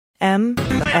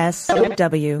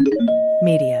MSW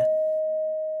Media.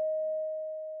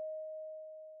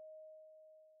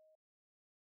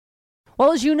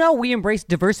 Well, as you know, we embrace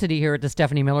diversity here at the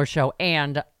Stephanie Miller Show,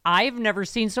 and I've never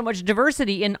seen so much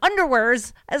diversity in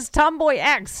underwears as Tomboy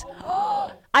X.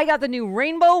 I got the new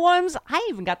rainbow ones. I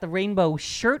even got the rainbow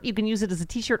shirt. You can use it as a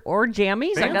t-shirt or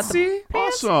jammies. Fancy? I got the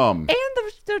pants Awesome. and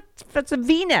it's a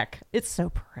V-neck. It's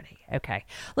so pretty. Okay.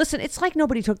 Listen, it's like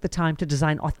nobody took the time to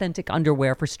design authentic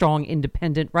underwear for strong,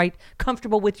 independent, right?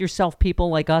 Comfortable with yourself people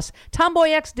like us.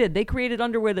 Tomboy X did. They created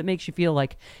underwear that makes you feel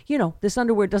like, you know, this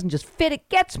underwear doesn't just fit, it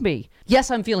gets me.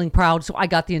 Yes, I'm feeling proud, so I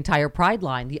got the entire Pride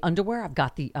line. The underwear, I've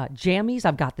got the jammies,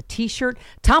 I've got the t-shirt.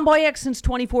 Tomboy X since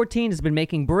 2014 has been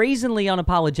making brazenly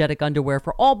unapologetic underwear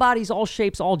for all bodies, all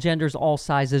shapes, all genders, all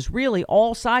sizes. Really,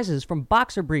 all sizes, from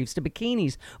boxer briefs to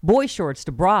bikinis, boy shorts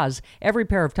to bras. Every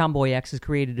pair of Tomboy X is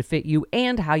created to fit you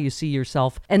and how you see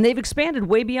yourself. And they've expanded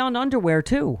way beyond underwear,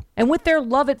 too. And with their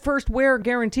love at first wear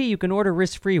guarantee, you can order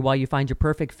risk-free while you find your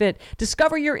perfect fit.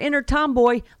 Discover your inner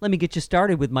tomboy. Let me get you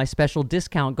started with my special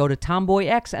discount. Go to Tomboy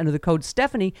X, enter the code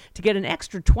Stephanie to get an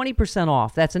extra 20%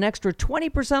 off. That's an extra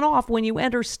 20% off when you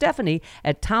enter Stephanie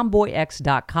at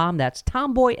tomboyx.com. That's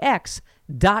tomboyx.com.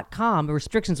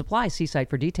 Restrictions apply. See site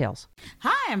for details.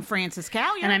 Hi, I'm Frances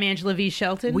Callier. And I'm Angela V.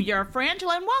 Shelton. We are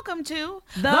Frangela, and welcome to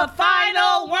The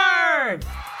Final Word.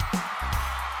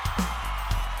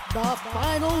 The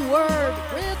Final Word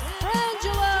with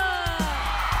Frangela.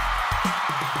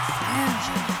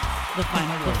 The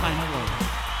final word. The final word.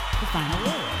 The final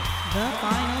word. The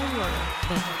Final Word.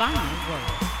 The final word.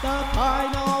 The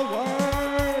Final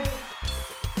Word.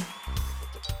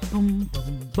 Boom,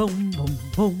 boom, boom,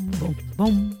 boom, boom, boom,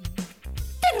 boom.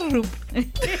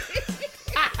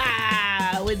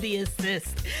 With the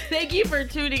assist. Thank you for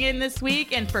tuning in this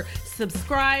week and for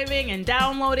subscribing and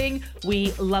downloading.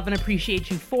 We love and appreciate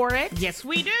you for it. Yes,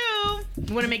 we do.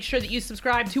 We want to make sure that you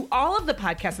subscribe to all of the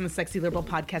podcasts on the Sexy Liberal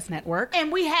Podcast Network.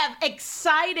 And we have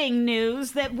exciting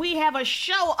news that we have a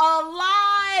show, a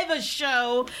live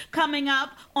show coming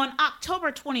up on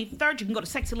October 23rd. You can go to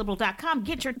sexyliberal.com,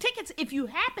 get your tickets if you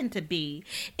happen to be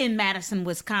in Madison,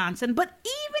 Wisconsin. But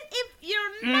even if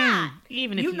you're not,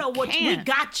 even if you you know what, we can't.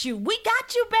 got you. We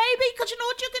got you, baby. Because you know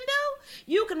what you can do?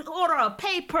 You can order a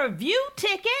pay-per-view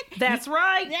ticket. That's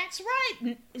right. That's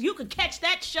right. You can catch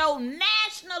that show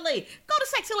nationally. Go to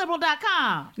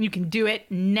sexyliberal.com. You can do it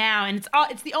now, and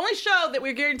it's the only show that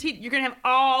we're guaranteed you're going to have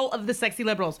all of the sexy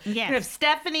liberals. Yes. You're going to have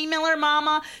Stephanie Miller,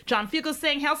 Mama, John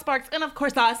Fugelsang, Hal Sparks, and of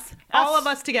course us. All of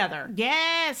us together.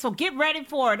 Yeah, so get ready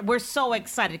for it. We're so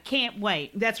excited. Can't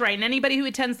wait. That's right. And anybody who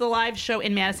attends the live show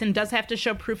in Madison does have to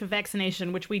show proof of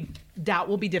vaccination, which we doubt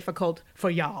will be difficult for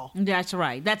y'all. That's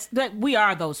right. We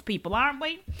are those people, aren't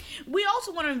we? We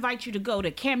also want to invite you to go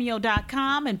to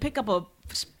cameo.com and pick up a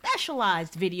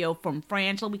specialized video from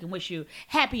Frangela. We can wish you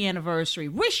happy anniversary.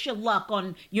 Wish you luck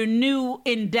on your new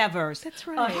endeavors. That's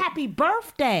right. A happy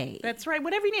birthday. That's right.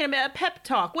 Whatever you need, a pep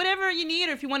talk, whatever you need,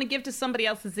 or if you want to give to somebody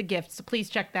else as a gift. So please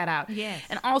check that out. Yes.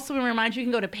 And also, we remind you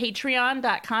can go to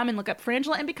patreon.com and look up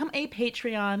Frangela and become a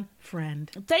Patreon friend.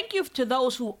 Thank you to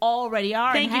those who already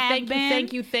are and have been.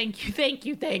 Thank you.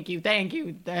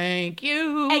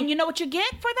 And you know what you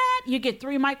get for that? You get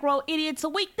 3 micro idiots a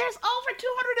week. There's over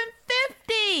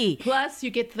 250. Plus, you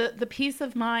get the peace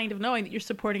of mind of knowing that you're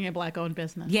supporting a Black-owned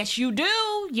business. Yes, you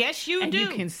do. Yes, you and do. you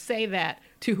can say that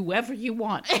to whoever you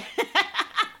want.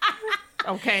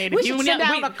 Okay, we should send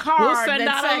out a card. We'll send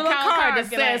out a little card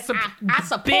that says, I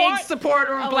support big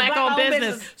supporter of Black-owned Black-owned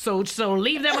business. So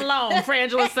leave them alone,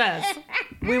 Frangela says.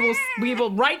 We will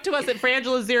write to us at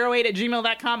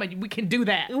frangela08@gmail.com, and we can do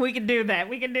that. We can do that.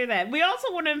 We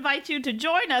also want to invite you to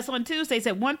join us on Tuesdays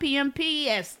at 1 p.m.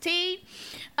 PST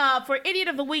for Idiot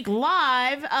of the Week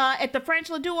live at the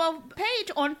Frangela Duo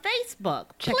page on Facebook.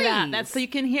 Check it out. That's so you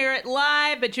can hear it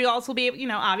live, but you also be able,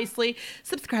 obviously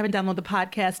subscribe and download the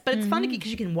podcast. But it's fun because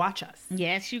you can watch us.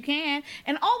 Yes, you can.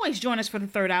 And always join us for the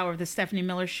 3rd hour of the Stephanie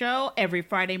Miller Show every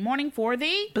Friday morning for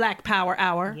the Black Power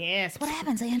Hour. Yes. What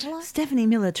happens, Angela? Stephanie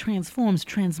Miller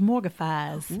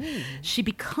transmorgifies. Ooh. She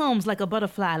becomes like a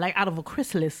butterfly, like out of a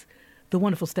chrysalis, the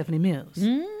wonderful Stephanie Mills.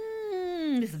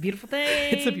 It's a beautiful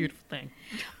thing. It's a beautiful thing.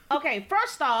 Okay,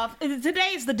 first off,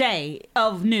 today's the day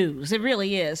of news. It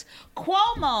really is.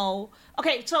 Cuomo.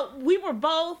 Okay, so we were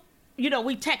both,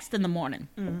 we text in the morning,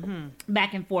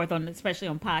 back and forth especially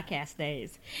on podcast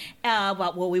days,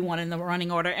 about what we want in the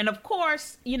running order. And of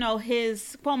course,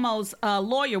 Cuomo's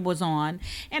lawyer was on,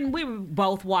 and we were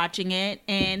both watching it,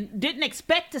 and didn't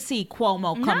expect to see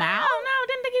Cuomo come out. No,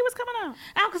 didn't think he was coming out.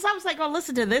 Yeah. Because I was like, oh,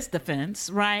 listen to this defense,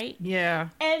 right? Yeah.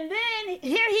 And then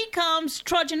here he comes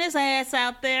trudging his ass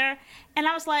out there. And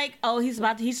I was like, oh, he's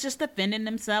just defending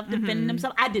himself.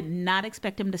 I did not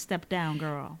expect him to step down,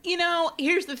 girl. You know,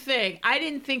 here's the thing. I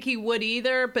didn't think he would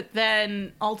either, but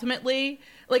then ultimately,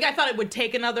 like, I thought it would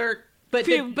take another, but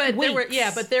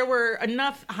there were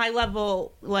enough high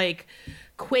level, like,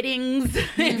 quittings,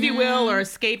 if you will, or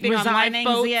escaping on Resignings,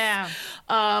 lifeboats. yeah.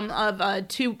 Of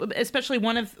two, especially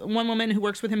one woman who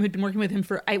works with him who'd been working with him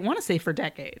for, I want to say, for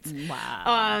decades.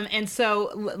 Wow. And so,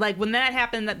 like, when that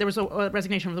happened, that there was a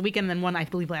resignation over the weekend, and then one, I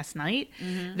believe, last night,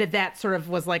 that sort of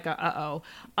was like a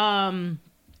and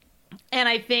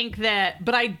I think that,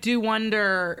 but I do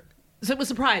wonder. So it was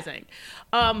surprising.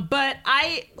 But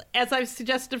as I've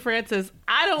suggested to Francis,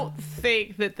 I don't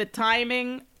think that the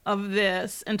timing of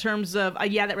this, in terms of,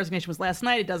 that resignation was last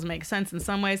night. It doesn't make sense in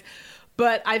some ways.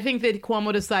 But I think that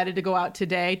Cuomo decided to go out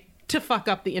today to fuck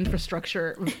up the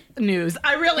infrastructure news.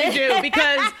 I really do.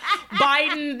 Because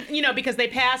Biden, because they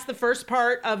passed the first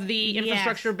part of the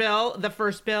infrastructure bill, the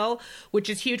first bill, which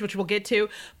is huge, which we'll get to.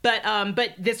 But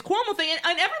this Cuomo thing,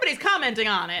 and everybody's commenting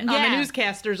on it. The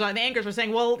newscasters, the anchors were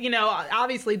saying, well,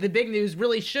 obviously the big news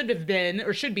really should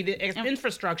be the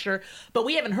infrastructure. But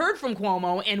we haven't heard from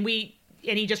Cuomo, and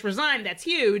he just resigned. That's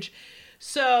huge.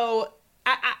 So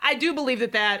I do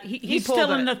believe that he's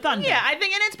still in the thunder. Yeah, I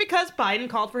think, and it's because Biden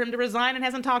called for him to resign and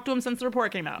hasn't talked to him since the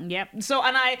report came out. Yep. So,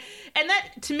 and that,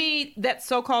 to me, that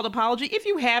so-called apology, if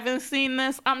you haven't seen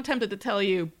this, I'm tempted to tell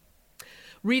you,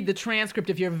 read the transcript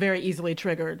if you're very easily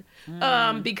triggered.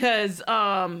 Because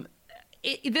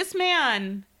this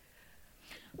man...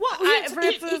 Well,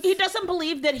 he doesn't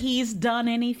believe that he's done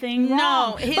anything wrong.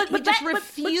 No, he just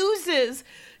refuses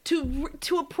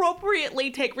to appropriately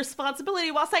take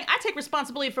responsibility while saying, I take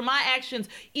responsibility for my actions,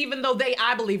 even though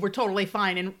I believe were totally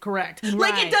fine and correct. Right.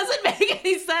 Like, it doesn't make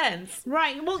any sense.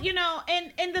 Right. Well,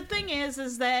 and the thing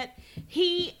is that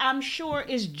he, I'm sure,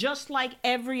 is just like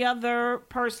every other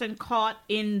person caught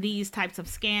in these types of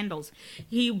scandals.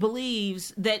 He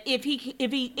believes that if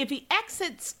he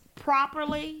exits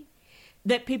properly,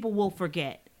 that people will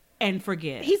forget and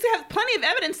forgive. He's got plenty of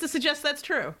evidence to suggest that's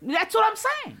true. That's what I'm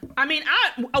saying. I mean,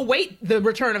 I await the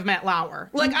return of Matt Lauer.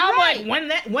 Like, I'm like,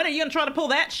 when are you gonna try to pull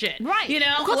that shit? Right. And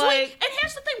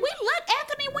here's the thing: we let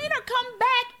Anthony Weiner come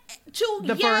back to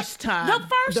the first time,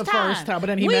 but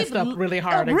then he messed up really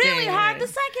hard. Really hard the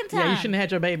second time. Yeah, you shouldn't have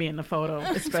had your baby in the photo,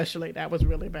 especially. That was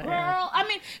really bad. Girl, I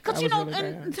mean, because Tom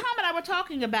and I were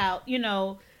talking about,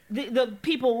 the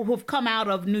people who've come out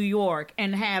of New York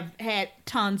and have had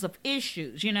tons of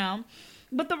issues,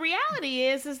 But the reality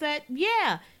is that,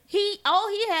 all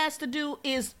he has to do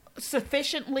is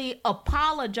sufficiently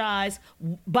apologize,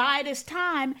 bide his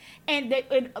time, and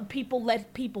people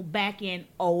let people back in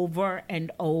over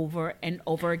and over and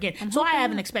over again. So I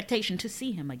have an expectation to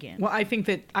see him again. Well, I think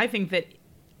that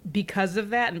because of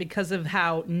that, and because of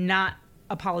how not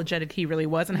apologetic he really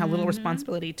was, and how little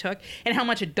responsibility he took, and how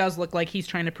much it does look like he's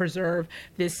trying to preserve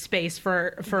this space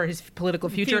for his political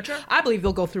future, I believe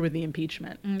they'll go through with the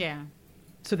impeachment. Yeah.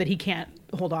 So that he can't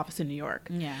hold office in New York.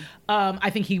 Yeah. I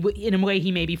think in a way,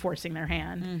 he may be forcing their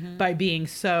hand by being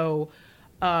so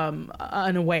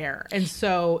unaware, and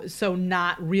so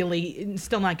not really,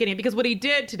 still not getting it. Because what he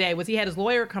did today was he had his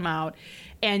lawyer come out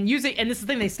and using, and this is the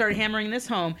thing, they started hammering this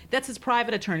home, that's his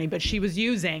private attorney, but she was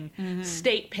using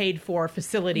state paid for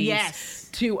facilities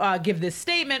to give this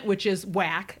statement, which is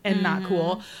whack and not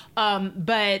cool.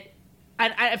 But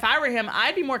if I were him,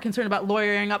 I'd be more concerned about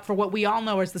lawyering up for what we all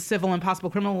know as the civil and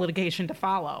possible criminal litigation to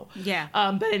follow. Yeah.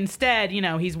 But instead,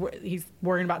 he's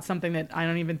worrying about something that I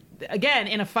don't even, again,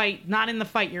 in a fight, not in the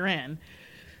fight you're in.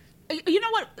 You know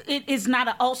what? It is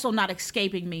also not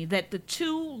escaping me that the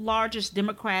two largest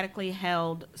democratically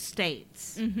held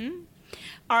states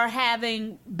are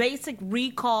having basic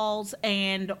recalls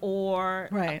and or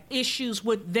issues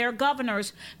with their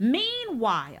governors.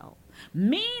 Meanwhile,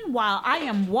 I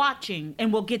am watching,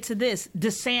 and we'll get to this,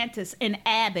 DeSantis and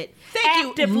Abbott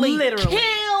actively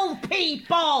kill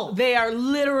people. They are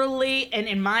literally, and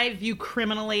in my view,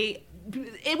 criminally.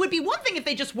 It would be one thing if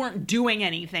they just weren't doing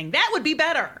anything. That would be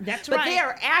better. That's right. But they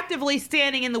are actively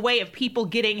standing in the way of people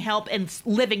getting help and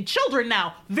living, children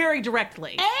now, very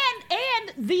directly.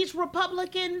 And these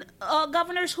Republican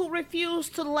governors who refuse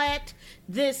to let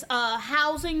this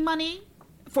housing money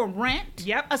for rent,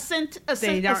 assistance.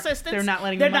 They're not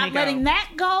letting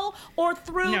that go or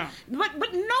through. No.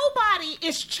 But nobody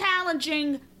is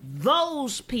challenging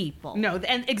those people. No,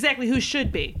 and exactly who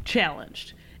should be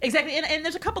challenged Exactly, and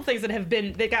there's a couple things that have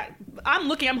been.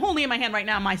 I'm holding in my hand right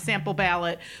now my sample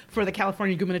ballot for the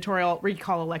California gubernatorial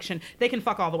recall election. They can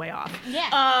fuck all the way off. Yeah.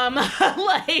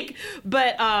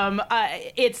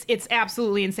 It's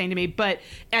absolutely insane to me. But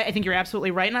I think you're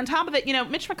absolutely right. And on top of it,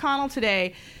 Mitch McConnell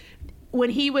today, when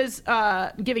he was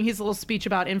giving his little speech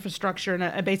about infrastructure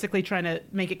and basically trying to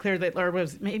make it clear that, or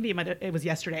it was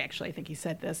yesterday actually, I think he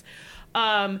said this.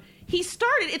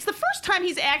 It's the first time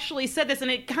he's actually said this,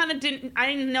 and it kind of I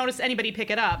didn't notice anybody pick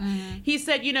it up. Mm-hmm. He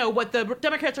said, what the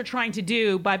Democrats are trying to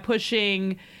do by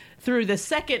pushing through the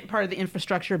second part of the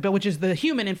infrastructure bill, which is the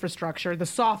human infrastructure, the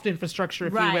soft infrastructure,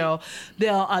 if you will,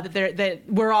 that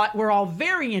we're all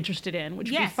very interested in,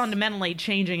 which is fundamentally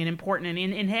changing and important,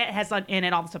 and it has in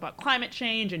it all this about climate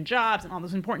change and jobs and all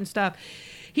this important stuff.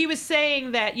 He was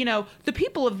saying that, the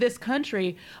people of this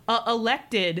country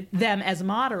elected them as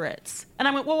moderates. And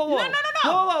I went, whoa. No.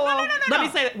 Whoa. Let me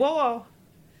say that. Whoa.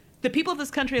 The people of this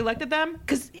country elected them?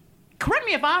 Because, correct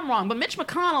me if I'm wrong, but Mitch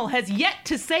McConnell has yet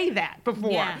to say that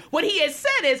before. Yeah. What he has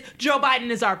said is Joe Biden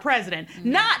is our president,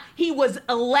 not he was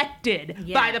elected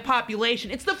by the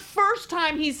population. It's the first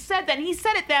time he's said that, and he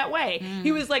said it that way.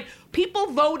 He was like, people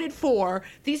voted for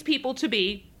these people to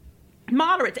be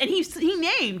moderates, and he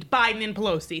named Biden and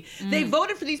Pelosi. They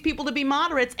voted for these people to be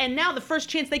moderates, and now the first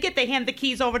chance they get, they hand the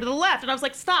keys over to the left. And I was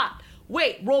like, stop.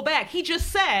 Wait, roll back. He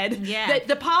just said that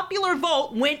the popular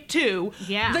vote went to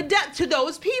to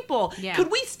those people. Yeah. Could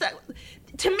we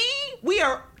to me, we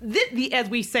are, as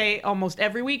we say almost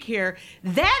every week here,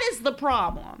 that is the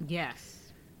problem. Yes.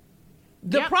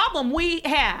 The problem we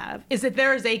have is that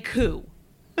there is a coup.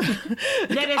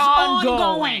 That is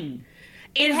ongoing.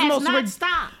 It has not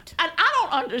stopped. And I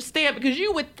don't understand, because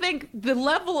you would think the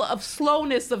level of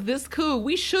slowness of this coup,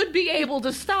 we should be able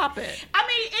to stop it. I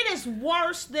mean, it is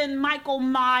worse than Michael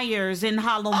Myers in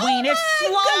Halloween. It's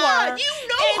slower. God,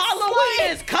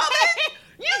 Halloween is coming.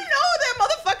 You know that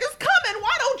motherfucker's coming.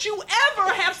 Why don't you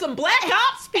ever have some black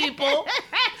ops people?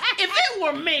 If it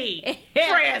were me,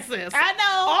 Francis, I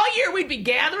know. All year we'd be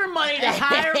gathering money to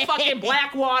hire fucking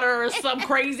Blackwater or some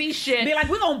crazy shit. Be like,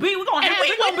 we're gonna be ready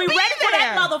for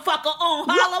that motherfucker on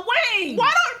Halloween.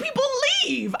 Why don't people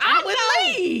leave? I would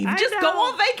leave. Just go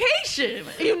on vacation,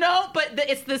 But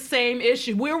it's the same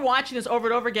issue. We're watching this over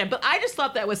and over again. But I just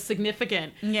thought that was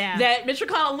significant. Yeah. That Mitch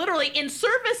McConnell, literally in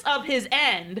service of his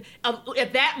end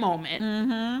at that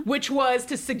moment, which was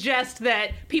to suggest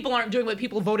that people aren't doing what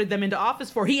people voted them into office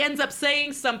for, he ends up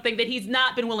saying something that he's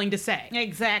not been willing to say.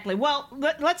 Exactly. Well,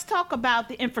 let's talk about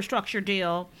the infrastructure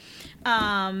deal.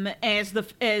 Its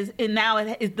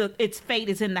fate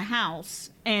is in the House,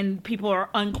 and people are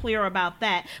unclear about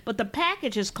that. But the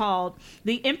package is called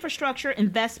the Infrastructure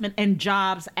Investment and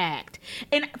Jobs Act.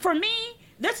 And for me,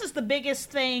 this is the biggest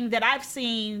thing that I've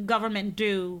seen government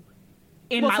do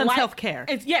in my life. Since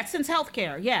healthcare. Since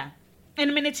healthcare, yeah. And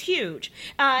I mean, it's huge.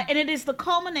 And it is the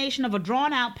culmination of a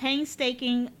drawn-out,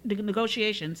 painstaking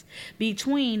negotiations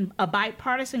between a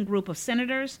bipartisan group of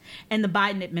senators and the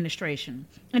Biden administration.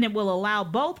 And it will allow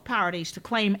both parties to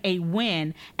claim a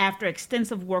win after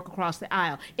extensive work across the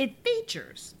aisle. It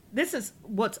features, this is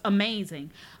what's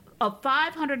amazing, of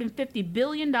 $550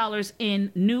 billion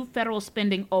in new federal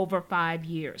spending over 5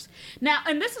 years. Now,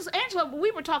 and this is, Angela,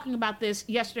 we were talking about this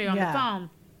yesterday on the phone.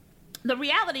 The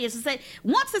reality is that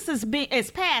once this is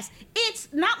passed, it's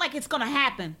not like it's going to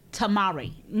happen tomorrow.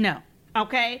 No.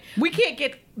 Okay? We can't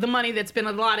get the money that's been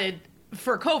allotted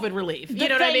for COVID relief. You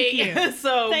know what I mean?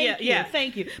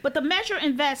 Thank you. But the measure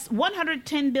invests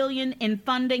 $110 billion in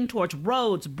funding towards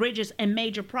roads, bridges, and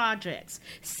major projects.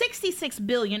 $66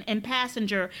 billion in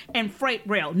passenger and freight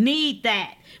rail. Need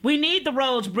that. We need the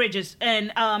roads, bridges,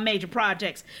 and major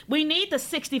projects. We need the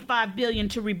 $65 billion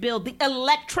to rebuild the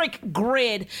electric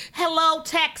grid. Hello,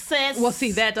 Texas. Well,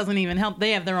 see, that doesn't even help.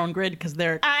 They have their own grid because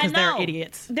they're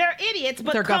idiots. They're idiots,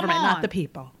 but their come government, on. Not the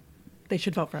people. They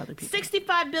should vote for other people.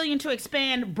 $65 billion to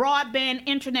expand broadband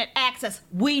internet access.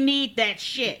 We need that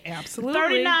shit.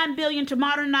 Absolutely. $39 billion to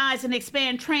modernize and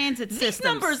expand transit systems. These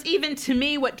numbers, even to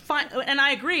me, and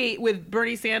I agree with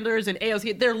Bernie Sanders and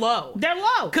AOC, they're low. They're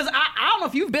low. Because I don't know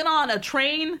if you've been on a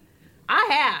train. I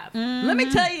have. Mm-hmm. Let me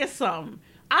tell you something.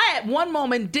 I, at one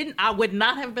moment, I would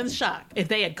not have been shocked if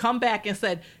they had come back and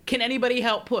said, can anybody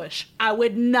help push? I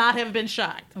would not have been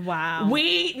shocked. Wow. Not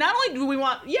only do we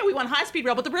want high-speed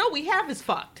rail, but the rail we have is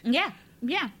fucked. Yeah.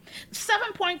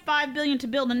 $7.5 billion to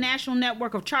build a national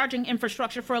network of charging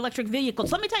infrastructure for electric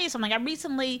vehicles. Let me tell you something. I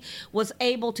recently was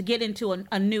able to get into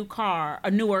a newer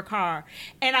car,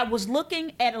 and I was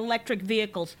looking at electric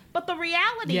vehicles. But the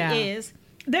reality is,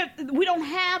 we don't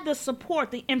have the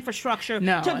support, the infrastructure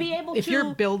to be able if to.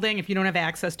 you're building, if you don't have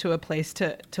access to a place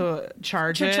to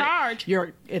charge,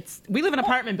 we live in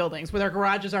apartment buildings where our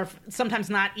garages are sometimes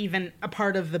not even a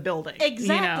part of the building.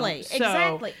 Exactly, you know?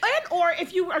 exactly. Or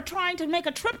if you are trying to make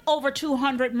a trip over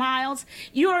 200 miles,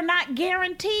 you are not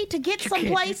guaranteed to get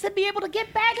someplace to be able to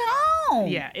get back home.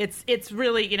 Yeah, it's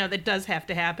really, that does have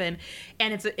to happen,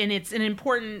 and it's an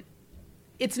important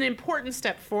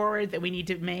step forward that we need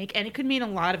to make, and it could mean a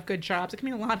lot of good jobs. It could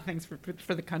mean a lot of things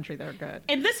for the country that are good.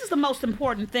 And this is the most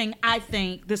important thing, I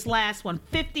think, this last one.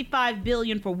 $55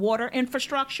 billion for water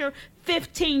infrastructure,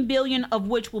 $15 billion of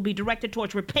which will be directed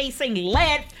towards replacing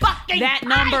lead fucking That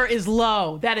pipes. number is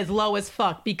low. That is low as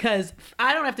fuck, because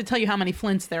I don't have to tell you how many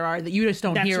Flints there are that you just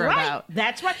don't hear about.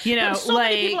 That's right. But so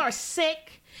many people are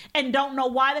sick and don't know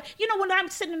why. When I'm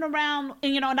sitting around,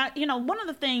 and one of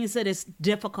the things that is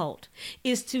difficult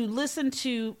is to listen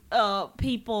to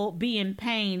people be in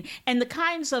pain and the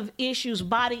kinds of issues,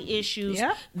 body issues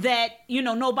that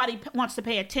nobody wants to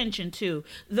pay attention to.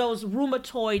 Those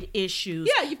rheumatoid issues.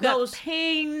 Yeah, you've got those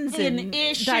pains and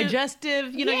issues,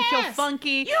 digestive. You feel Yes. funky.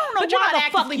 You don't know but you're why not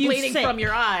the fuck actively you bleeding sick. from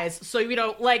your eyes, so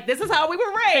this is how we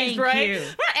were raised, Thank right? you. We're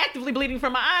not actively bleeding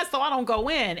from my eyes, so I don't go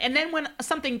in. And then when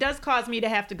something does cause me to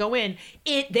have to go in,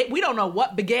 we don't know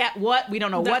what begat what. We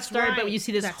don't know what That's started, right. but you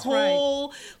see this That's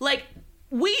whole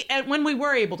when we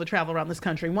were able to travel around this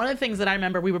country, one of the things that I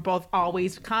remember we were both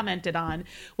always commented on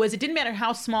was it didn't matter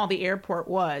how small the airport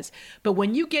was, but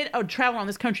when you get a travel around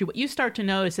this country, what you start to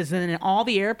notice is that in all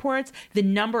the airports, the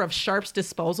number of Sharps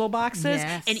disposal boxes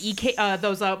Yes. and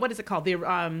those what is it called?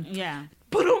 Yeah.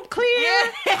 Boom,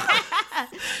 clear.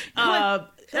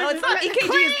 No, it's not EKG.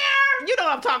 Clear! You know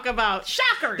what I'm talking about.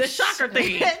 Shockers. The shocker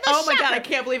thing. The Oh my God, shocker. I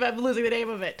can't believe I'm losing the name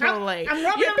of it. Totally. I'm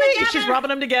rubbing them Yippee! together. She's rubbing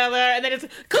them together, and then it's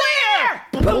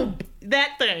clear. Boom.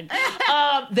 That thing.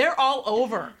 They're all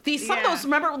over. Some of those,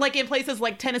 remember, in places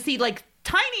like Tennessee,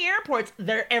 tiny airports,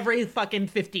 they're every fucking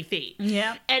 50 feet.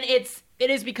 Yeah. And it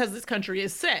is because this country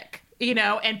is sick.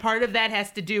 And part of that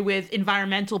has to do with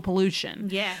environmental pollution.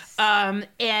 Yes.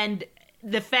 And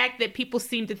the fact that people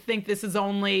seem to think this is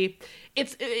only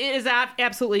it is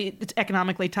absolutely it's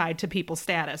economically tied to people's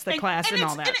status, their class, and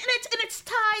all that. And it's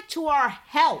tied to our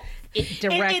health.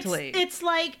 Directly. It's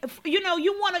like you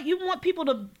want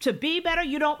people to be better.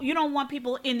 You don't want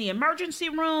people in the emergency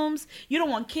rooms. You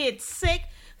don't want kids sick.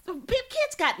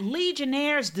 Kids got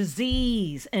Legionnaire's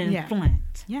disease and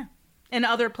Flint. Yeah. And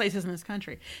other places in this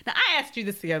country. Now, I asked you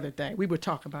this the other day. We would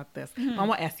talk about this. I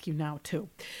want to ask you now, too.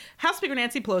 House Speaker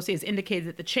Nancy Pelosi has indicated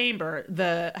that the chamber,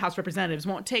 the House Representatives,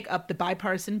 won't take up the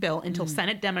bipartisan bill until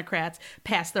Senate Democrats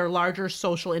pass their larger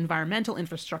social environmental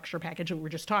infrastructure package that we were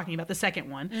just talking about, the second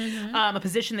one, a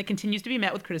position that continues to be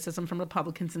met with criticism from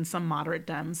Republicans and some moderate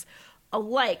Dems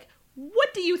alike.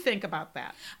 What do you think about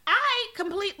that? I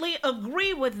completely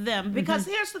agree with them because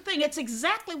here's the thing. It's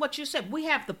exactly what you said. We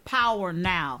have the power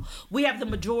now. We have the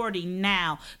majority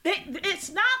now.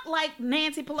 It's not like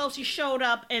Nancy Pelosi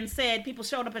people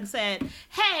showed up and said,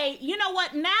 hey, you know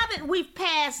what? Now that we've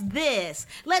passed this,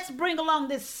 let's bring along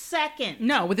this second.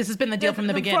 No, this has been the deal from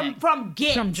the beginning. From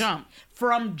jump.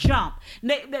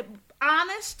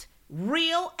 Honest,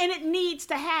 real, and it needs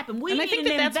to happen. We need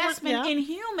an investment in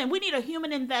human. We need a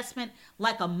human investment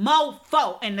like a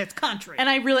mofo in this country.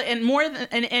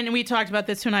 And we talked about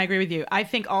this too, and I agree with you. I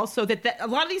think also that a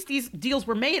lot of these deals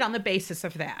were made on the basis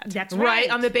of that. That's right.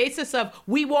 On the basis of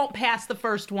we won't pass the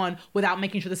first one without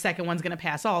making sure the second one's going to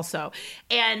pass also.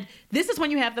 And this is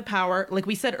when you have the power, like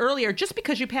we said earlier, just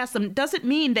because you pass them doesn't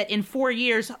mean that in 4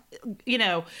 years,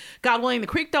 God willing, the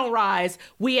creek don't rise,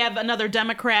 we have another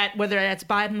Democrat, whether that's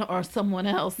Biden or someone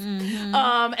else,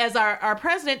 as our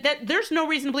president, that there's no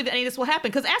reason to believe that any of this will happen.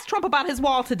 Because ask Trump about his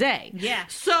wall today. Yeah.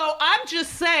 So I'm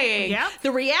just saying,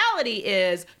 the reality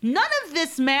is none of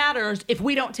this matters if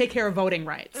we don't take care of voting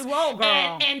rights. Whoa,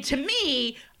 girl. And to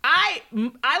me, I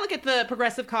look at the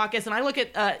Progressive Caucus and I look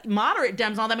at moderate Dems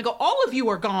and all them and go, all of you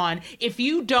are gone if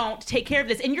you don't take care of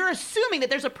this. And you're assuming that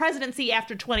there's a presidency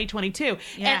after 2022.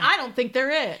 Yeah. And I don't think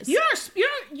there is. You're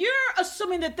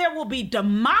assuming that there will be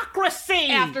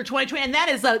democracy After 2020. And that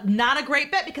is not a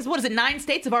great bet because 9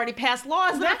 states have already passed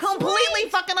laws that are That's completely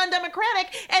right. fucking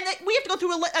undemocratic. And that we have to go through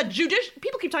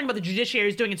people keep talking about the judiciary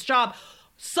is doing its job.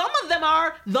 Some of them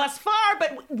are thus far,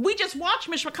 but we just watched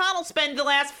Mitch McConnell spend the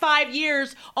last 5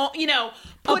 years, appointing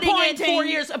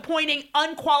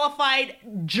unqualified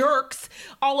jerks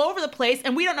all over the place,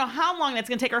 and we don't know how long that's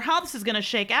going to take or how this is going to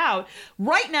shake out.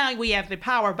 Right now, we have the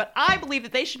power, but I believe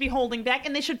that they should be holding back,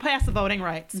 and they should pass the voting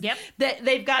rights. Yep.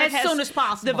 They've got to as soon as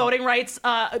possible. The voting rights,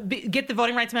 get the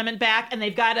Voting Rights Amendment back, and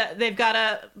they've got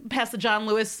to pass the John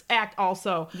Lewis Act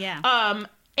also. Yeah. And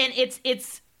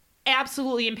it's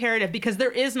absolutely imperative because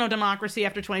there is no democracy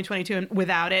after 2022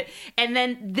 without it. And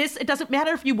then it doesn't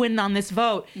matter if you win on this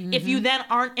vote if you then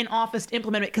aren't in office to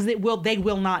implement it, because they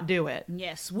will not do it.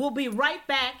 Yes, we'll be right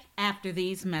back after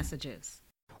these messages.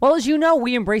 Well, as you know,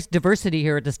 we embrace diversity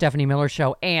here at the Stephanie Miller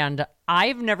Show, and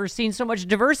I've never seen so much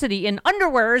diversity in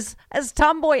underwears as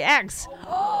Tomboy X.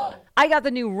 I got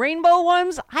the new rainbow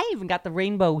ones. I even got the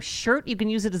rainbow shirt. You can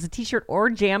use it as a t-shirt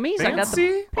or jammies. Fancy? I got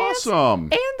the pants.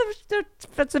 Awesome. And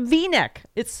it's a V-neck.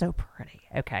 It's so pretty.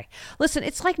 Okay. Listen,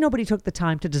 it's like nobody took the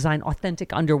time to design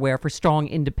authentic underwear for strong,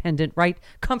 independent, right?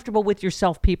 Comfortable with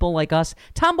yourself people like us.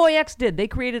 Tomboy X did. They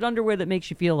created underwear that makes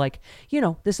you feel like,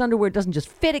 this underwear doesn't just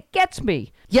fit, it gets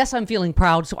me. Yes, I'm feeling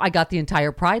proud, so I got the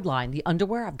entire Pride line. The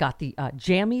underwear, I've got the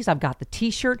jammies, I've got the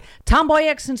t-shirt. Tomboy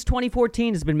X since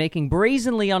 2014 has been making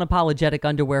brazenly unapologetic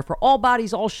underwear for all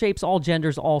bodies, all shapes, all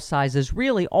genders, all sizes.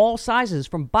 Really, all sizes,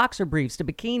 from boxer briefs to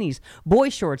bikinis, boy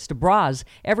shorts to bras.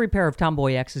 Every pair of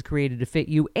Tomboy X is created to fit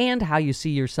you and how you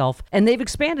see yourself. And they've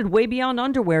expanded way beyond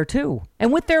underwear, too.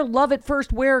 And with their love at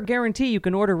first wear guarantee, you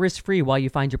can order risk-free while you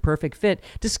find your perfect fit.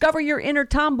 Discover your inner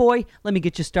tomboy. Let me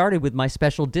get you started with my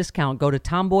special discount. Go to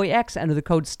Tomboy X, enter the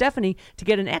code Stephanie to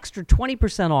get an extra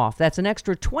 20% off. That's an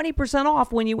extra 20%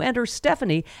 off when you enter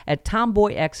Stephanie at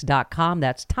tomboyx.com.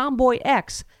 That's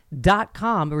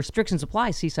tomboyx.com. Restrictions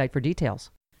apply. See site for details.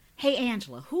 Hey,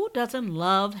 Angela, who doesn't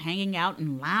love hanging out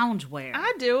in loungewear?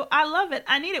 I do. I love it.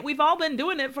 I need it. We've all been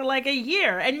doing it for like a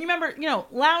year. And you remember,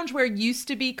 loungewear used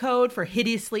to be code for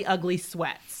hideously ugly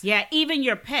sweats. Yeah, even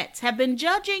your pets have been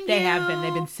judging They you. have been.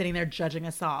 They've been sitting there judging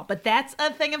us all. But that's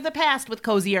a thing of the past with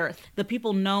Cozy Earth. The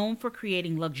people known for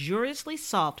creating luxuriously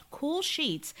soft, cool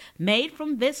sheets made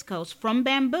from viscose from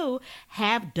bamboo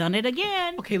have done it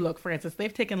again. Okay, look, Francis,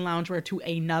 they've taken loungewear to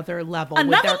another level.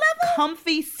 Another with their level?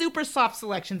 comfy, super soft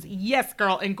selections. Yes,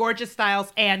 girl, in gorgeous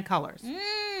styles and colors.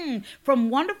 From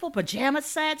wonderful pajama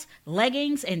sets,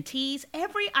 leggings, and tees,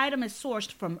 every item is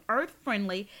sourced from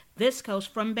earth-friendly viscose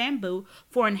from bamboo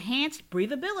for enhanced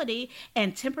breathability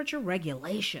and temperature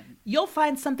regulation. You'll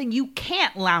find something you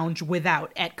can't lounge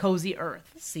without at Cozy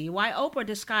Earth. See why Oprah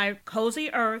described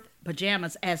Cozy Earth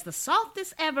pajamas as the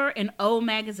softest ever in O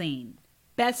Magazine.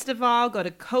 Best of all, go to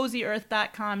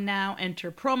CozyEarth.com now,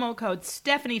 enter promo code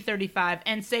Stephanie35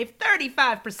 and save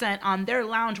 35% on their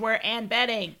loungewear and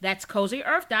bedding. That's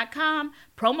CozyEarth.com,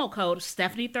 promo code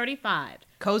Stephanie35.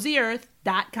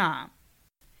 CozyEarth.com.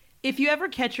 If you ever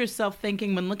catch yourself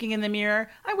thinking when looking in the mirror,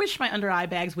 I wish my under eye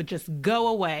bags would just go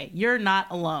away, you're not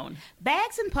alone.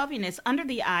 Bags and puffiness under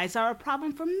the eyes are a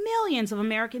problem for millions of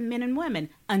American men and women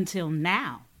until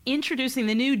now. Introducing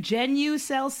the new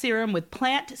GenuCell Serum with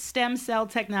plant stem cell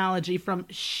technology from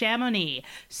Chamonix.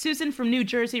 Susan from New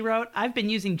Jersey wrote, I've been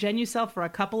using GenuCell for a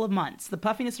couple of months. The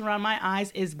puffiness around my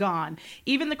eyes is gone.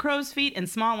 Even the crow's feet and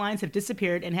small lines have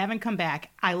disappeared and haven't come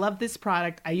back. I love this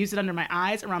product. I use it under my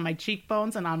eyes, around my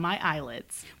cheekbones, and on my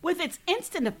eyelids. With its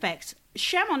instant effects,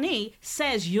 Chamonix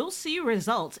says you'll see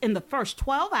results in the first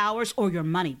 12 hours or your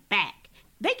money back.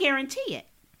 They guarantee it.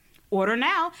 Order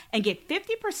now and get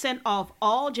 50% off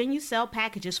all GenuCell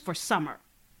packages for summer.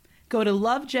 Go to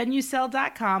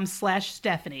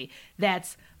lovegenucell.com/Stephanie.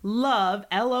 That's love,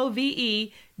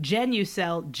 L-O-V-E,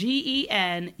 GenuCell,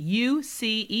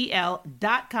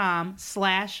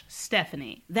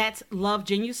 GenuCell.com/Stephanie. That's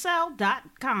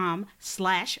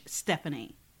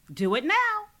lovegenucell.com/Stephanie. Do it now.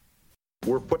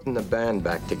 We're putting the band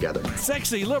back together.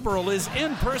 Sexy Liberal is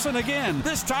in person again,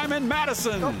 this time in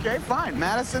Madison. Okay, fine.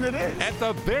 Madison it is. At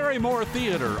the Barrymore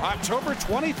Theater, October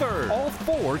 23rd. All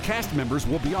 4 cast members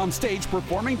will be on stage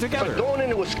performing together. But going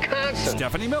into Wisconsin.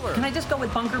 Stephanie Miller. Can I just go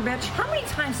with bunker bitch? How many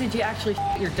times did you actually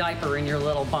your diaper in your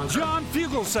little bunker? John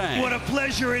Fugelsang. What a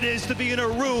pleasure it is to be in a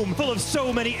room full of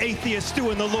so many atheists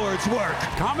doing the Lord's work.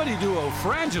 Comedy duo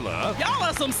Frangela. Y'all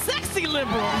are some sexy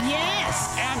liberals.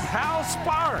 Yes. And Hal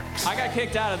Sparks. I got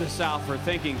kicked out of the South for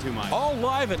thinking too much. All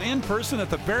live and in person at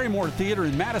the Barrymore Theater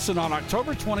in Madison on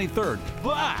October 23rd.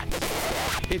 But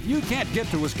If you can't get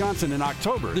to Wisconsin in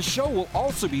October, the show will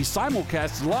also be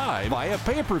simulcast live via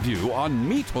pay-per-view on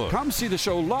Meat Hook. Come see the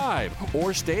show live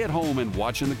or stay at home and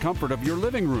watch in the comfort of your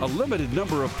living room. A limited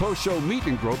number of post-show meet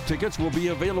and grope tickets will be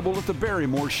available at the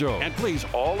Barrymore Show. And please,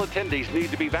 all attendees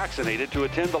need to be vaccinated to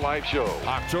attend the live show.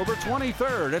 October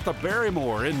 23rd at the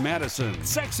Barrymore in Madison.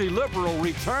 Sexy Liberal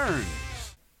returns.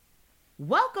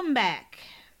 Welcome back.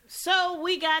 So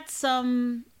we got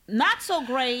some not so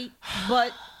great,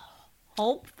 but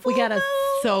hopeful. We got a news.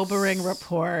 sobering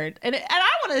report, and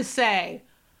I want to say,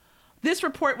 this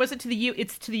report it's to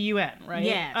the UN, right?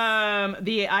 Yes.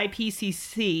 The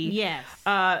IPCC. Yes.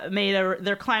 Made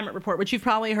their climate report, which you've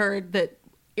probably heard that.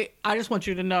 I just want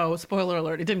you to know, spoiler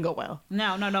alert, it didn't go well.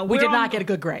 No. We did not get a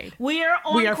good grade. We are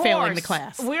course. Failing the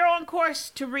class. We're on course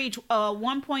to reach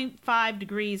 1.5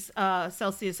 degrees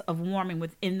Celsius of warming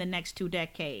within the next 2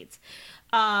 decades.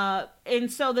 And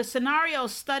so the scenario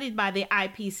studied by the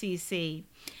IPCC,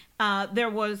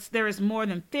 there is more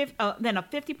than a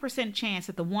 50% chance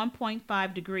that the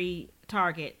 1.5 degree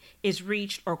target is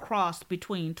reached or crossed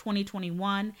between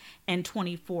 2021 and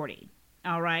 2040.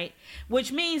 All right,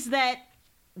 which means that,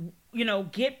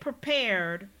 get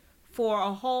prepared for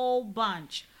a whole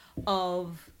bunch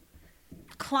of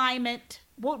climate.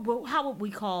 How would we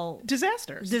call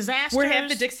disasters? We have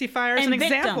the Dixie Fire as an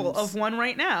example of one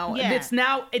right now. Yeah.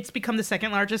 It's become the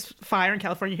second largest fire in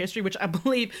California history, which I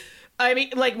believe.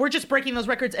 We're just breaking those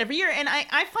records every year. And I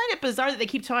find it bizarre that they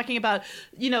keep talking about,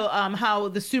 how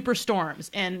the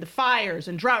superstorms and the fires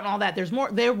and drought and all that.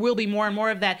 There will be more and more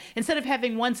of that. Instead of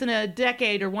having once in a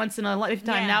decade or once in a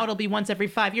lifetime, now it'll be once every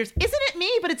 5 years. Isn't it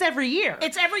me? But it's every year.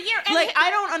 It's every year. And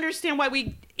I don't understand why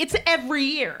it's every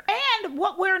year. And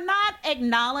what we're not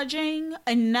acknowledging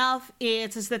enough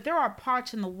is that there are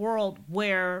parts in the world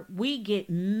where we get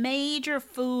major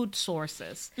food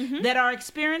sources that are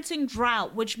experiencing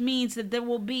drought, which means that there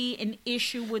will be an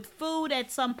issue with food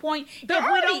at some point there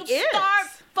if we don't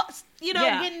start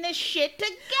getting this shit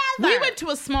together. We went to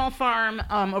a small farm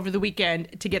over the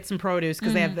weekend to get some produce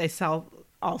because they sell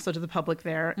also to the public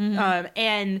there.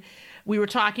 And we were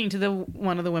talking to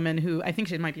one of the women who I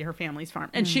think it might be her family's farm.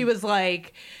 And she was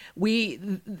like,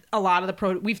 a lot of the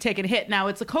produce, we've taken a hit. Now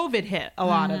it's a COVID hit, a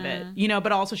lot of it,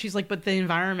 but also she's like, but the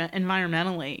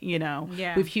environmentally, we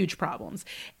have huge problems.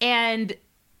 And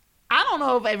I don't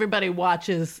know if everybody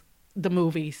watches the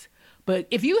movies, but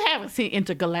if you haven't seen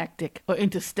Intergalactic or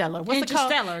Interstellar, what's it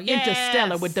called? Yes.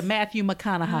 Interstellar with the Matthew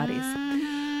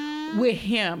McConaughey's. With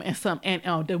him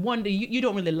and the one that you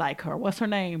don't really like her. What's her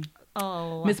name?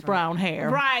 Oh, Miss Brown Hair.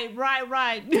 Right.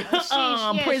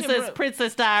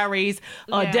 Princess Diaries,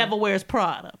 Devil Wears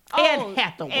Prada. Anne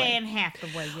Hathaway.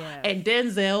 Yeah. And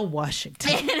Denzel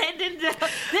Washington.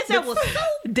 Denzel was so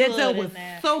good. Denzel was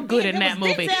so good in that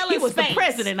movie. He was the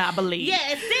president, I believe. Yeah,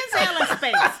 it's Denzel in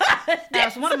space.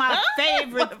 That's one of my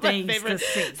favorite things to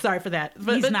see. Sorry for that.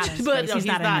 He's not in space. He's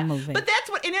not in the movie. But that's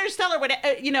what in Interstellar,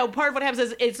 part of what happens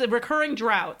is it's recurring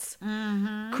droughts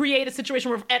create a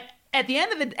situation where at the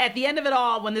end of it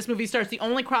all, when this movie starts, the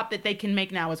only crop that they can make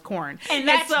now is corn, and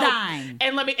that's dying.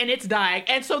 And it's dying.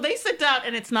 And so they sit down,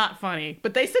 and it's not funny,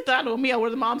 but they sit down to a meal where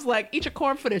the mom's like, "Eat your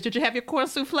corn fritters. Did you have your corn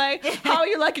souffle? How are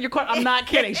you liking your corn?" I'm not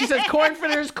kidding. She says corn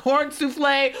fritters, corn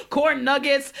souffle, corn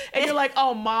nuggets, and you're like,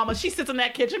 "Oh, mama." She sits in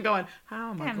that kitchen going,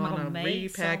 "How am I going to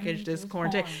repackage this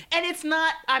corn?" And it's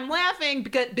not. I'm laughing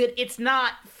but it's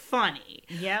not funny.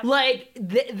 Yeah. Like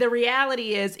the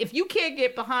reality is, if you can't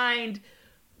get behind.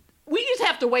 We just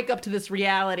have to wake up to this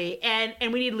reality, and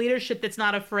we need leadership that's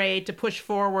not afraid to push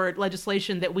forward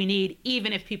legislation that we need,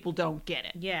 even if people don't get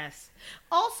it. Yes.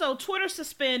 Also, Twitter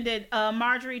suspended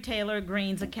Marjorie Taylor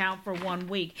Greene's account for 1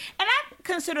 week. And I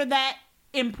consider that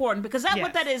important because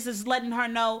what that is letting her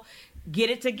know, get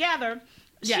it together.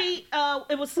 Yeah.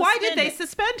 It was suspended. Why did they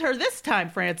suspend her this time,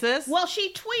 Francis? Well,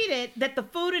 she tweeted that the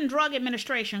Food and Drug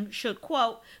Administration should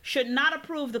not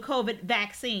approve the COVID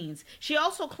vaccines. She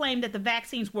also claimed that the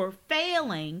vaccines were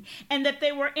failing and that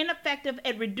they were ineffective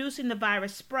at reducing the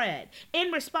virus spread.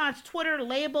 In response, Twitter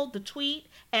labeled the tweet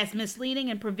as misleading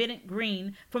and prevented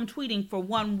Greene from tweeting for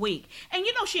 1 week. And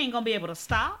she ain't going to be able to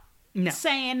stop. No.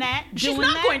 Saying that. She's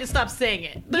not going to stop saying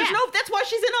it. That's why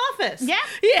she's in office. Yeah.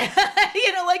 Yeah.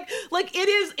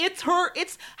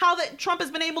 It's how that Trump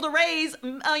has been able to raise,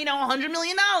 $100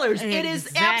 million. Exactly. It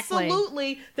is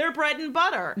absolutely their bread and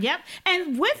butter. Yep.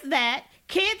 And with that,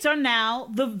 kids are now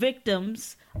the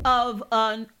victims of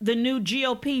the new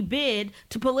GOP bid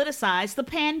to politicize the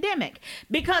pandemic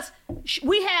because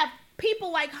we have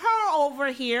people like her over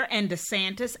here and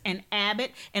DeSantis and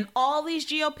Abbott and all these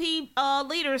GOP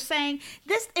leaders saying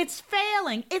it's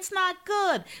failing. It's not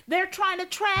good. They're trying to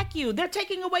track you. They're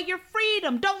taking away your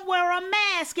freedom. Don't wear a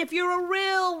mask if you're a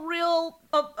real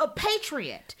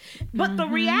patriot. But the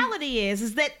reality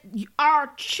is that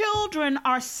our children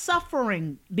are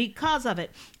suffering because of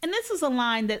it. And this is a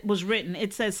line that was written.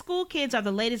 It says, school kids are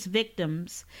the latest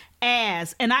victims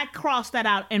as, and I crossed that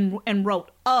out and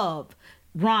wrote of,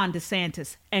 Ron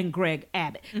DeSantis and Greg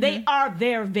Abbott. They are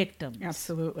their victims.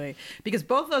 Absolutely. Because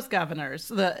both those governors,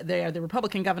 they are the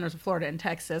Republican governors of Florida and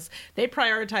Texas, they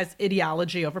prioritize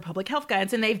ideology over public health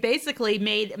guidance, and they've basically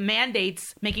made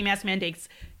making mask mandates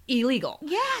illegal.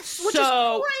 Yes, which is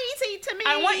crazy to me.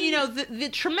 I want the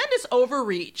tremendous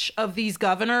overreach of these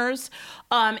governors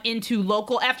into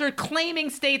local, after claiming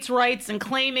states' rights and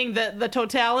claiming the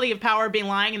totality of power being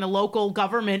lying in the local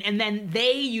government, and then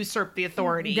they usurp the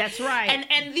authority. That's right.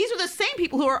 And these are the same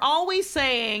people who are always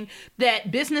saying that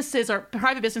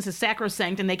private business is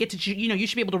sacrosanct, and they get to, you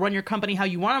should be able to run your company how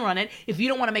you want to run it. If you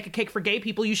don't want to make a cake for gay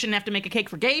people, you shouldn't have to make a cake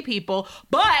for gay people.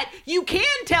 But you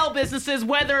can tell businesses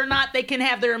whether or not they can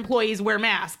have their employees wear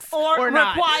masks or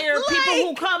not. Require people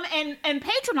who come and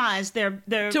patronize their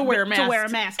to wear a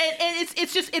mask. And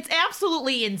it's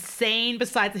absolutely insane,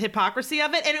 besides the hypocrisy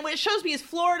of it. And what it shows me is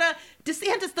Florida,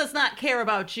 DeSantis does not care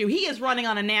about you. He is running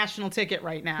on a national ticket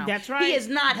right now. That's right. He is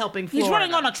not helping Florida. He's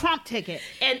running on a Trump ticket.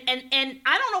 And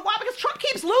I don't know why, because Trump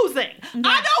keeps losing. Yeah.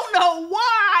 I don't know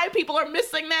why people are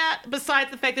missing that,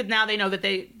 besides the fact that now they know that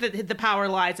the power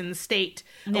lies in the state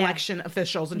election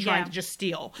officials and trying to just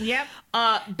steal. Yep.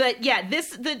 But yeah,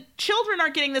 the children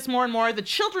are getting this more and more. The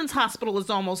Children's Hospital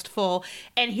is almost full.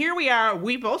 And here we are.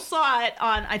 We both saw it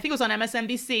on, I think it was on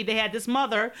MSNBC. They had this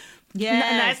mother, a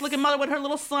nice looking mother with her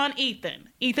little son, Ethan.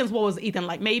 What was Ethan,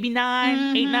 like maybe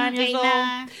 9 years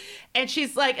old? And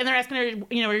she's like, and they're asking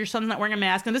her, your son's not wearing a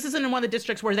mask. And this is in one of the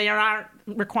districts where they are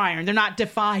requiring, they're not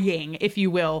defying, if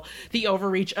you will, the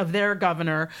overreach of their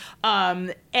governor,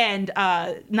 and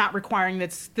not requiring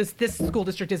this school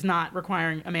district is not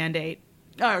requiring a mandate.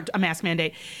 Or a mask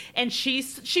mandate. And she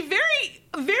very,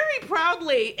 very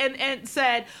proudly and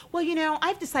said, well,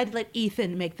 I've decided to let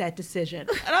Ethan make that decision.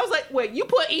 And I was like, wait, you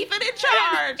put Ethan in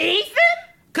charge? Ethan?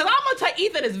 Because I'm going to tell you,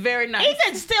 Ethan is very nice.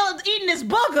 Ethan's still eating his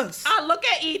boogers. I look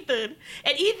at Ethan.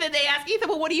 And they ask Ethan,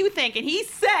 well, what do you think? And he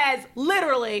says,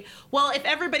 literally, well, if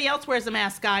everybody else wears a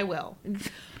mask, I will.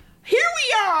 Here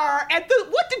we are at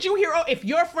what did you hear? Oh, if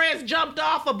your friends jumped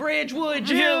off a bridge, would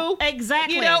you?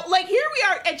 Exactly. Here we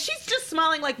are. And she's just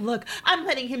smiling like, look, I'm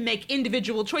letting him make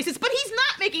individual choices. But he's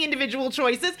not making individual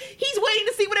choices. He's waiting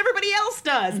to see what everybody else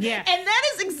does. Yeah. And that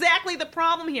is exactly the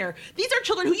problem here. These are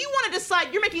children who you want to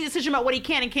decide. You're making a decision about what he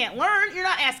can and can't learn. You're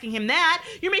not asking him that.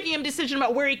 You're making him a decision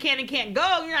about where he can and can't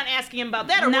go. You're not asking him about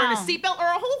that or wearing a seatbelt or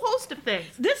a whole host of things.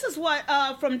 This is what,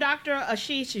 from Dr.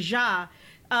 Ashish Jha,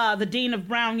 the dean of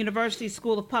Brown University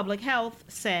School of Public Health,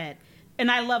 said, and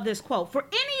I love this quote, for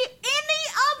any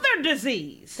other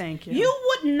disease, thank you, you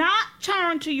would not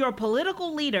turn to your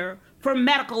political leader for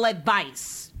medical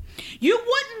advice. You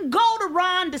wouldn't go to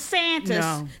Ron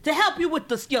DeSantis to help you with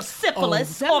your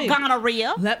syphilis or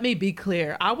gonorrhea. Let me be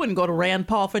clear. I wouldn't go to Rand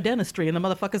Paul for dentistry, and the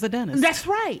motherfucker's a dentist. That's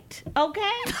right. Okay?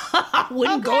 I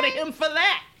wouldn't go to him for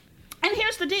that. And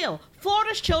here's the deal.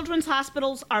 Florida's children's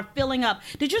hospitals are filling up.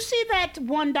 Did you see that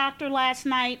one doctor last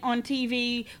night on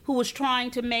TV who was trying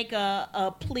to make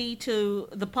a plea to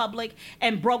the public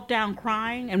and broke down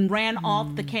crying and ran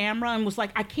off the camera and was like,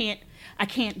 I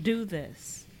can't do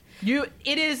this. I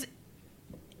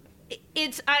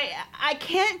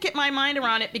can't get my mind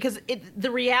around it because the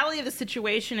reality of the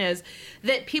situation is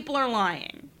that people are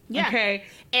lying. Yeah. Okay.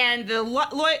 And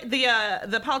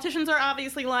the politicians are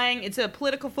obviously lying. It's a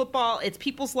political football. It's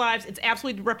people's lives. It's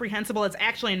absolutely reprehensible. It's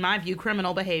actually, in my view,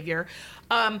 criminal behavior.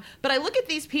 But I look at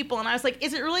these people and I was like,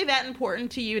 is it really that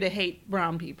important to you to hate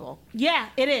brown people? Yeah,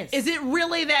 it is. Is it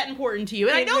really that important to you?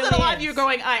 And I know that a lot of you are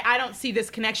going, I don't see this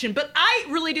connection, but I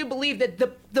really do believe that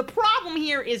the problem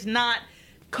here is not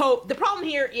the problem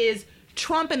here is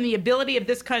Trump and the ability of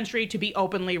this country to be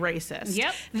openly racist.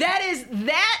 Yep. That is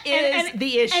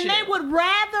the issue. And they would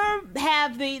rather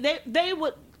have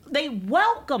they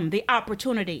welcome the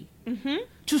opportunity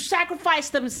to sacrifice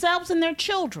themselves and their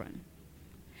children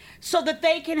so that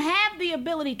they can have the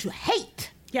ability to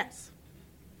hate. Yes.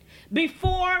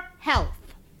 Before health.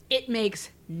 It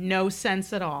makes no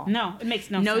sense at all. No, it makes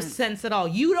no sense at all.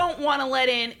 You don't want to let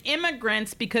in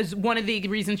immigrants because one of the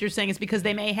reasons you're saying is because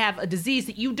they may have a disease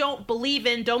that you don't believe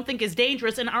in, don't think is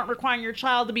dangerous, and aren't requiring your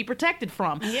child to be protected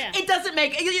from. Yeah. It doesn't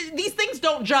make... These things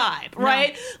don't jibe,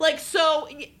 right? No. So...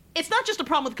 it's not just a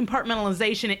problem with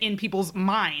compartmentalization in people's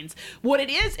minds. What it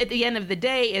is at the end of the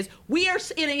day is we are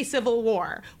in a civil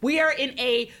war. We are in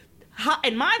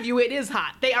my view, it is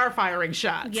hot. They are firing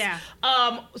shots. Yeah.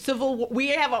 We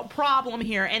have a problem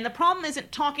here, and the problem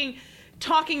isn't talking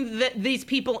these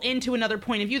people into another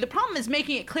point of view. The problem is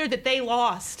making it clear that they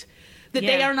lost, that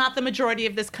they are not the majority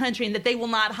of this country, and that they will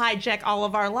not hijack all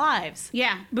of our lives.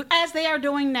 Yeah, as they are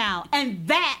doing now. And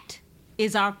that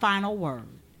is our final word.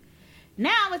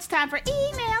 Now it's time for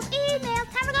emails.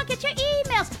 Time to go get your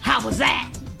emails. How was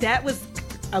that? That was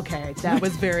okay. That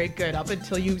was very good up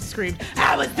until you screamed,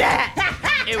 "How was that?"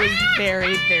 It was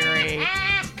very, very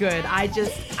good. I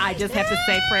just have to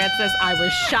say, Frances, I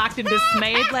was shocked and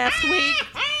dismayed last week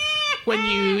when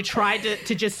you tried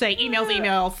to just say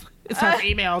emails. It's time for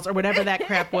emails or whatever that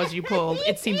crap was you pulled.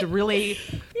 It seemed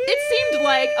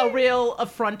like a real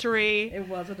effrontery. It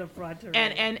was an effrontery.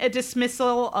 And a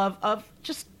dismissal of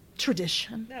just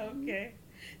tradition. Okay.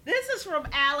 This is from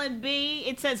Alan B.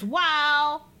 It says,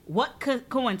 wow, what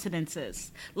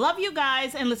coincidences. Love you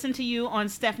guys and listen to you on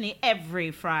Stephanie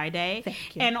every Friday.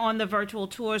 Thank you. And on the virtual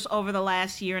tours over the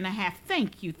last year and a half.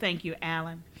 Thank you,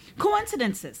 Alan.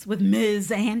 Coincidences with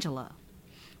Ms. Angela.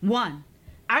 1,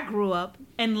 I grew up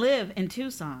and live in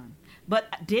Tucson, but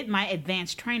did my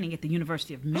advanced training at the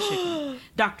University of Michigan.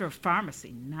 Doctor of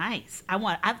Pharmacy. Nice.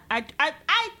 I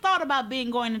thought about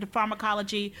going into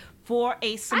pharmacology for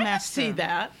a semester. I can see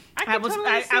that. I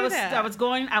was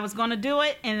going to do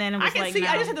it, and then it was no. I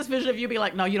just had this vision of you being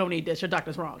like, no, you don't need this. Your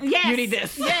doctor's wrong. Yes, you need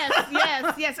this.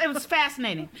 Yes. It was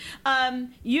fascinating.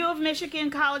 U of Michigan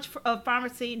College of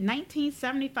Pharmacy,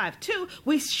 1975. 2,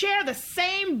 we share the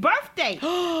same birthday.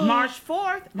 March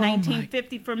 4th,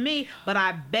 1950 for me, but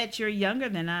I bet you're younger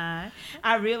than I.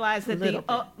 I realized that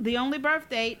the only birth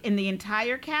date in the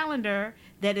entire calendar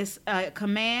that is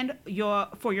command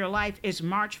for your life is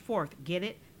March 4th. Get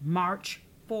it? March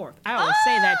 4th. I always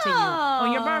say that to you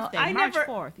on your birthday. March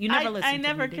 4th. You never listen to me. I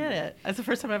never get it. That's the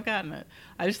first time I've gotten it.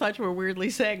 I just thought you were weirdly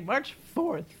saying March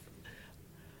 4th.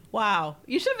 Wow.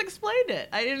 You should have explained it.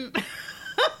 I didn't.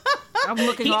 I'm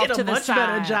looking off to the side. He did a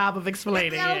much better job of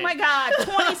explaining it. Oh my God,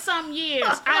 20-some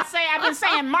years. I've been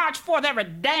saying March 4th every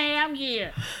damn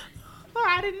year. Oh,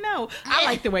 I didn't know. I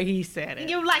like the way he said it.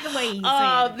 You like the way he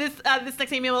said it. This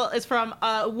next email is from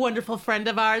a wonderful friend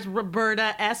of ours,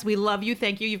 Roberta S. We love you.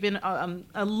 Thank you. You've been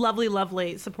a lovely,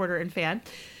 lovely supporter and fan.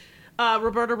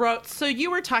 Roberta wrote, so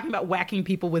you were talking about whacking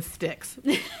people with sticks.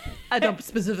 I don't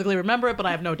specifically remember it, but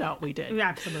I have no doubt we did.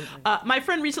 Absolutely. My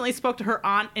friend recently spoke to her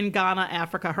aunt in Ghana,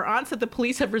 Africa. Her aunt said the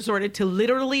police have resorted to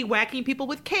literally whacking people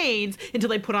with canes until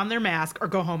they put on their mask or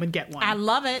go home and get one. I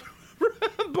love it.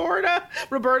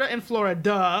 Roberta in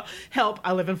Florida. Help,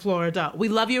 I live in Florida. We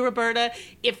love you, Roberta.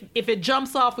 If it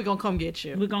jumps off, we're going to come get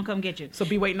you. We're going to come get you. So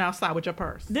be waiting outside with your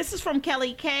purse. This is from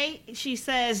Kelly K. She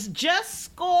says, just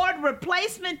scored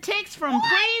replacement tickets from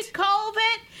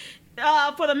pre-COVID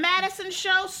for the Madison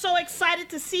show. So excited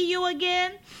to see you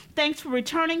again. Thanks for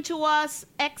returning to us.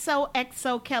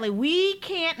 XOXO Kelly. We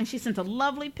can't, and she sent a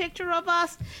lovely picture of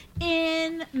us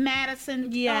in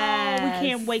Madison. Yes. Oh, we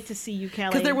can't wait to see you, Kelly.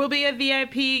 Because there will be a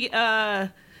VIP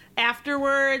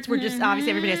afterwards. We're just, obviously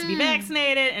everybody has to be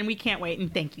vaccinated, and we can't wait,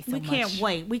 and thank you so much. We can't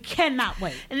wait. We cannot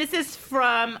wait. And this is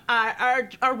from our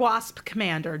WASP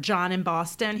commander, John in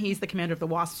Boston. He's the commander of the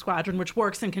WASP squadron, which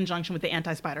works in conjunction with the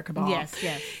Anti-Spider Cabal. Yes.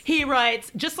 He writes,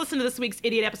 just listen to this week's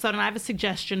Idiot episode, and I have a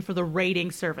suggestion for the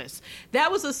rating service. That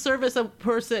was a service, a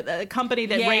company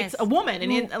that rates a woman,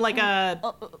 and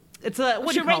it's a,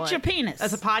 what do you call rates it? your penis.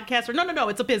 As a podcaster. No,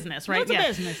 it's a business, right? It's a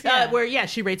business, yeah. Where,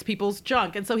 she rates people's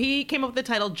junk. And so he came up with the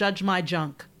title, Judge My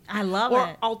Junk. I love it.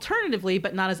 Or alternatively,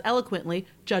 but not as eloquently,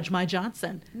 Judge My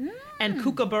Johnson. And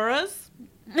kookaburras.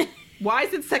 Why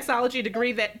is it sexology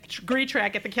degree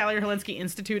track at the Caller-Holinsky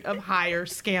Institute of Higher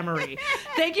Scammery?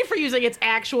 Thank you for using its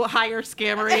actual higher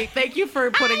scammery. Thank you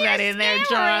for putting that in there,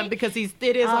 John, because it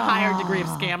is a higher degree of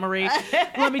scammery.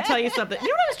 Let me tell you something. You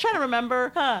know what I was trying to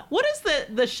remember? What is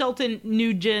the Shelton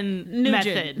Nugent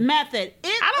method?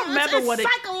 I don't remember what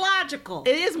it's psychological.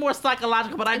 It is more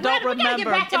psychological, but I don't remember. We gotta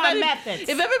get back to our methods.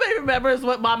 If everybody remembers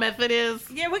what my method is,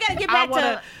 we gotta get back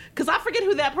to. Because I forget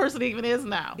who that person even is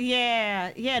now.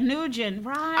 Yeah, Nugent,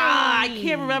 right. I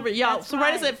can't remember. Y'all, so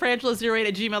write us at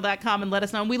frangela08@gmail.com and let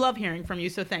us know. And we love hearing from you,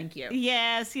 so thank you.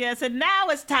 Yes. And now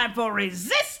it's time for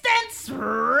Resistance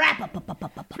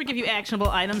Wrap-Up. We give you actionable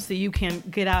items so you can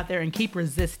get out there and keep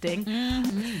resisting.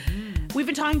 We We've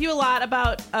been talking to you a lot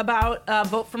about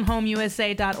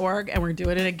votefromhomeusa.org, and we're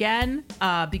doing it again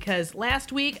because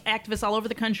last week, activists all over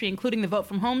the country, including the Vote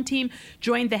From Home team,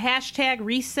 joined the hashtag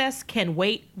Recess Can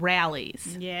Wait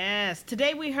rallies. Yes.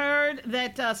 Today we heard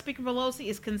that Speaker Pelosi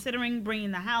is considering bringing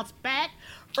the House back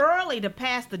early to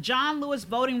pass the John Lewis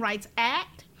Voting Rights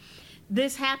Act.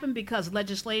 This happened because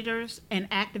legislators and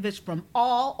activists from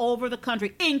all over the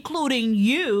country, including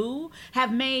you,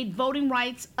 have made voting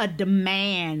rights a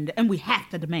demand, and we have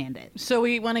to demand it. So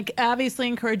we want to obviously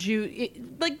encourage you,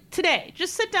 like today,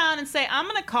 just sit down and say, I'm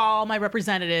going to call my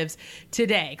representatives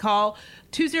today. Call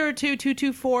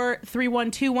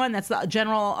 202-224-3121. That's the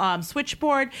general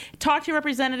switchboard. Talk to your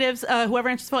representatives, whoever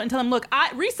answers the phone, and tell them, look,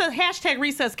 hashtag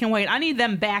recess can wait. I need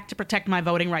them back to protect my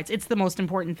voting rights. It's the most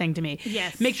important thing to me.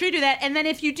 Yes. Make sure you do that. And then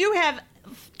if you do have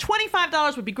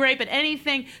 $25 would be great, but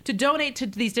anything to donate to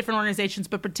these different organizations,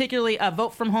 but particularly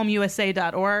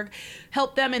votefromhomeusa.org,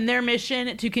 help them in their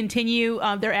mission to continue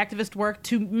their activist work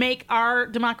to make our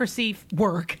democracy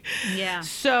work. Yeah.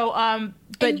 So,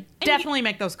 but definitely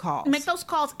make those calls. Make those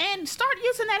calls and start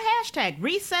using that hashtag.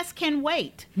 Recess can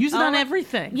wait. Use it on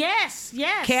everything. Yes,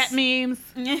 yes. Cat memes,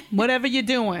 whatever you're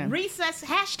doing. Recess,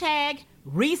 hashtag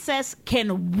recess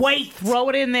can wait. Throw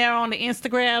it in there on the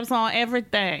Instagrams, on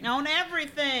everything. On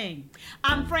everything.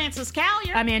 I'm Frances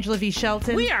Callier. I'm Angela V.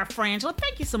 Shelton. We are Frangela.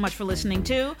 Thank you so much for listening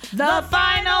to The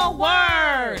Final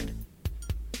Word.